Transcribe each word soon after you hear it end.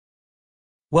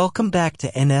Welcome back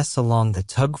to NS Along the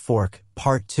Tug Fork,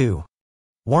 Part 2.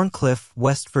 Wharncliffe,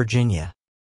 West Virginia.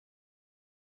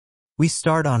 We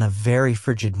start on a very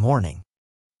frigid morning,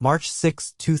 March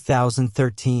 6,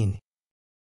 2013.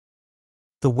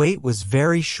 The wait was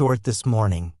very short this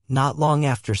morning. Not long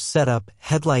after setup,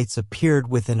 headlights appeared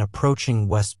with an approaching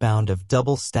westbound of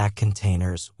double-stack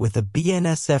containers with a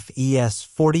BNSF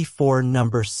ES-44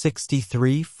 number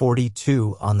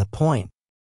 6342 on the point.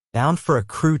 Bound for a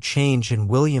crew change in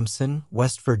Williamson,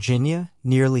 West Virginia,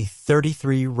 nearly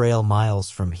 33 rail miles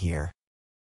from here.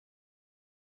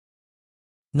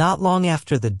 Not long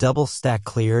after the double stack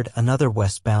cleared, another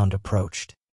westbound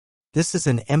approached. This is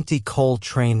an empty coal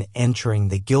train entering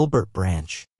the Gilbert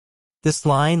branch. This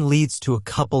line leads to a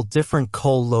couple different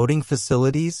coal loading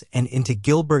facilities and into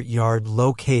Gilbert Yard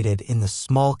located in the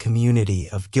small community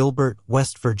of Gilbert,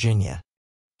 West Virginia.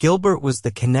 Gilbert was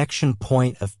the connection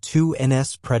point of two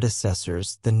NS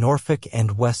predecessors, the Norfolk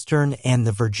and Western and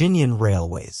the Virginian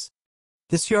Railways.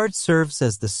 This yard serves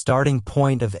as the starting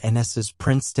point of NS's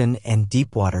Princeton and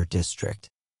Deepwater District.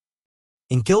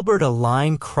 In Gilbert, a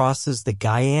line crosses the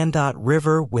Guyandotte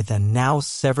River with a now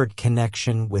severed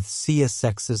connection with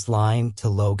CSX's line to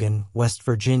Logan, West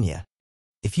Virginia.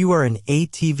 If you are an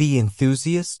ATV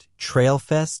enthusiast,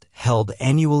 Trailfest, held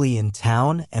annually in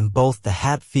town, and both the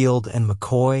Hatfield and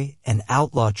McCoy and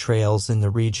Outlaw trails in the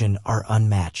region are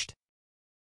unmatched.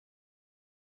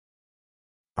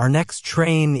 Our next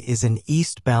train is an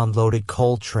eastbound loaded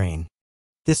coal train.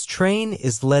 This train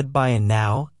is led by a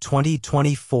now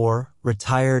 2024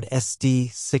 retired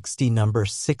SD-60 number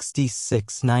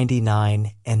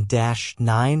 6699 and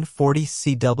 -940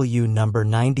 CW number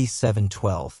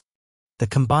 9712. The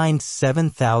combined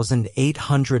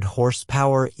 7,800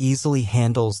 horsepower easily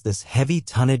handles this heavy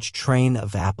tonnage train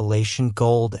of Appalachian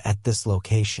gold at this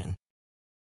location.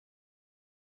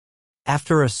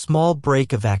 After a small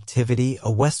break of activity,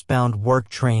 a westbound work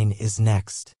train is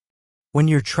next. When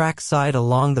you're trackside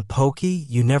along the Pokey,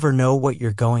 you never know what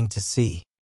you're going to see.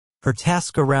 Her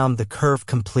task around the curve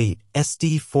complete,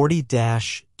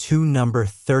 SD-40-2 number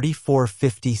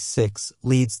 3456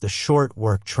 leads the short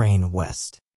work train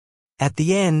west. At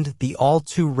the end, the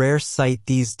all-too-rare sight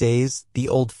these days, the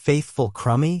Old Faithful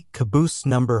crummy, caboose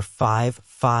number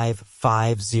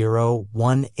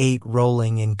 555018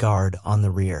 rolling in guard on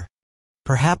the rear.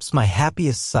 Perhaps my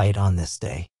happiest sight on this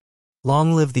day.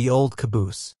 Long live the old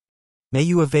caboose. May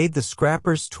you evade the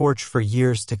scrapper's torch for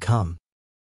years to come.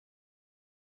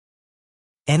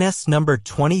 NS number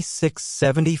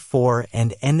 2674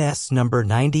 and NS number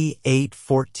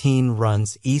 9814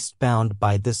 runs eastbound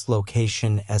by this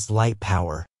location as light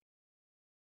power.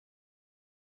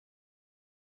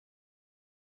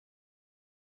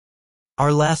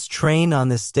 Our last train on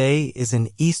this day is an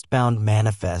eastbound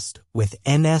manifest with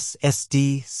NS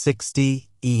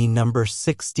SD-60E number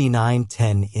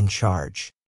 6910 in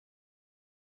charge.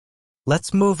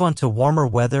 Let's move on to warmer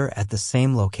weather at the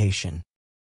same location.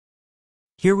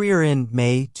 Here we are in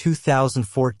May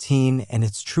 2014, and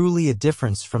it's truly a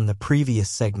difference from the previous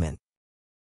segment.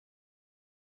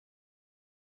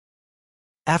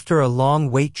 After a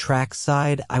long wait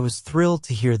trackside, I was thrilled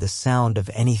to hear the sound of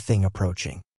anything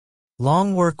approaching.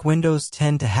 Long work windows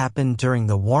tend to happen during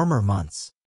the warmer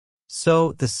months,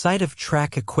 so the sight of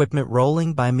track equipment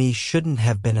rolling by me shouldn't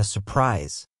have been a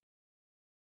surprise.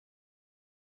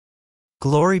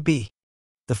 Glory be.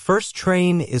 The first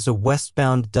train is a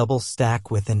westbound double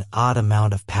stack with an odd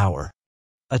amount of power.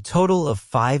 A total of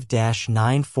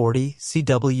 5-940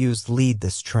 CWs lead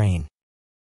this train.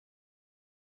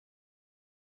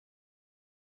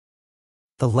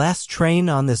 The last train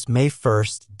on this May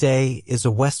 1st day is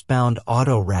a westbound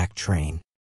auto rack train,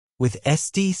 with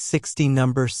SD-60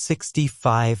 number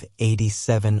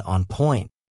 6587 on point.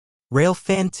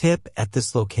 Railfan tip at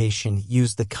this location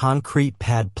used the concrete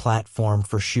pad platform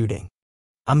for shooting.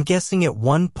 I'm guessing at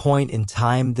one point in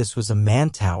time this was a man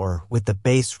tower with the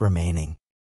base remaining.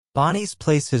 Bonnie's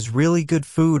Place has really good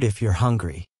food if you're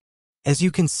hungry. As you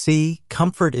can see,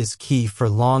 comfort is key for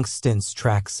long stints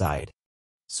trackside.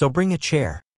 So bring a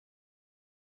chair.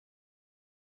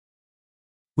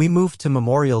 We move to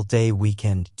Memorial Day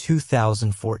weekend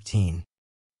 2014.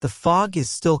 The fog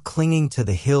is still clinging to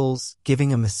the hills,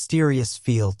 giving a mysterious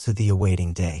feel to the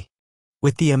awaiting day.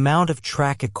 With the amount of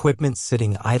track equipment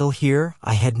sitting idle here,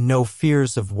 I had no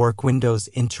fears of work windows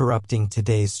interrupting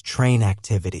today's train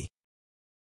activity.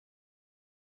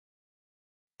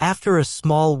 After a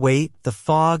small wait, the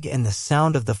fog and the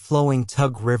sound of the flowing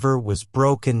Tug River was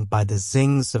broken by the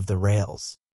zings of the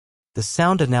rails. The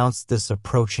sound announced this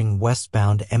approaching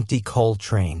westbound empty coal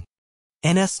train.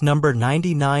 NS number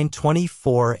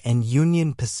 9924 and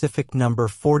Union Pacific number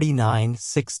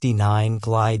 4969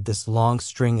 glide this long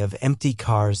string of empty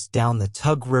cars down the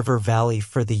Tug River Valley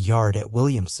for the yard at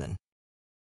Williamson.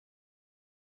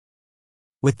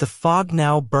 With the fog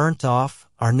now burnt off,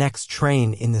 our next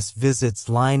train in this visit's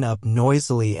lineup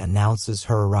noisily announces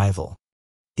her arrival.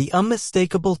 The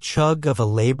unmistakable chug of a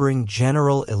laboring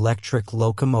General Electric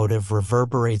locomotive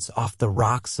reverberates off the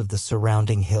rocks of the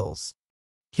surrounding hills.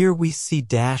 Here we see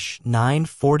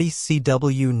 -940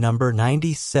 CW number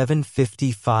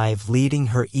 9755 leading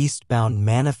her eastbound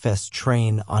manifest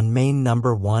train on main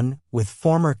number 1 with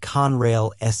former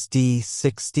Conrail SD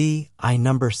 60 I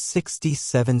number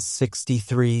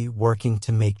 6763 working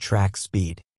to make track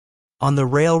speed. On the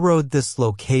railroad, this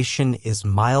location is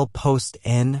milepost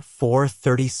N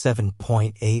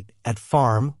 437.8 at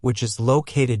Farm, which is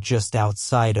located just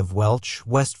outside of Welch,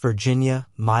 West Virginia,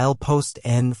 milepost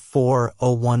N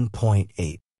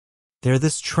 401.8. There,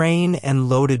 this train and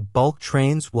loaded bulk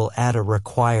trains will add a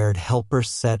required helper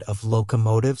set of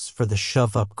locomotives for the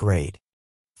shove upgrade.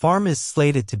 Farm is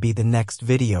slated to be the next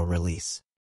video release.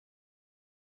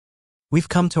 We've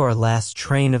come to our last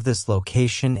train of this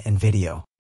location and video.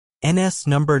 NS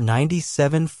number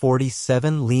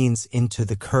 9747 leans into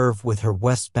the curve with her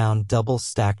westbound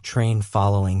double-stack train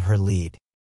following her lead.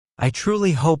 I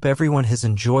truly hope everyone has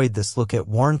enjoyed this look at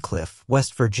Wharncliffe,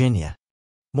 West Virginia.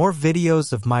 More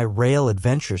videos of my rail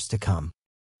adventures to come.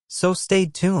 So stay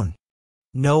tuned.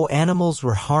 No animals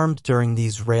were harmed during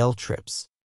these rail trips.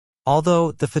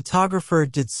 Although the photographer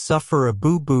did suffer a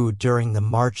boo-boo during the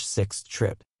March 6th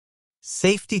trip.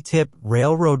 Safety tip: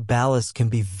 railroad ballast can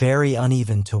be very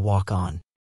uneven to walk on.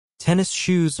 Tennis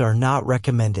shoes are not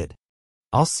recommended.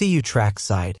 I'll see you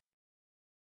trackside.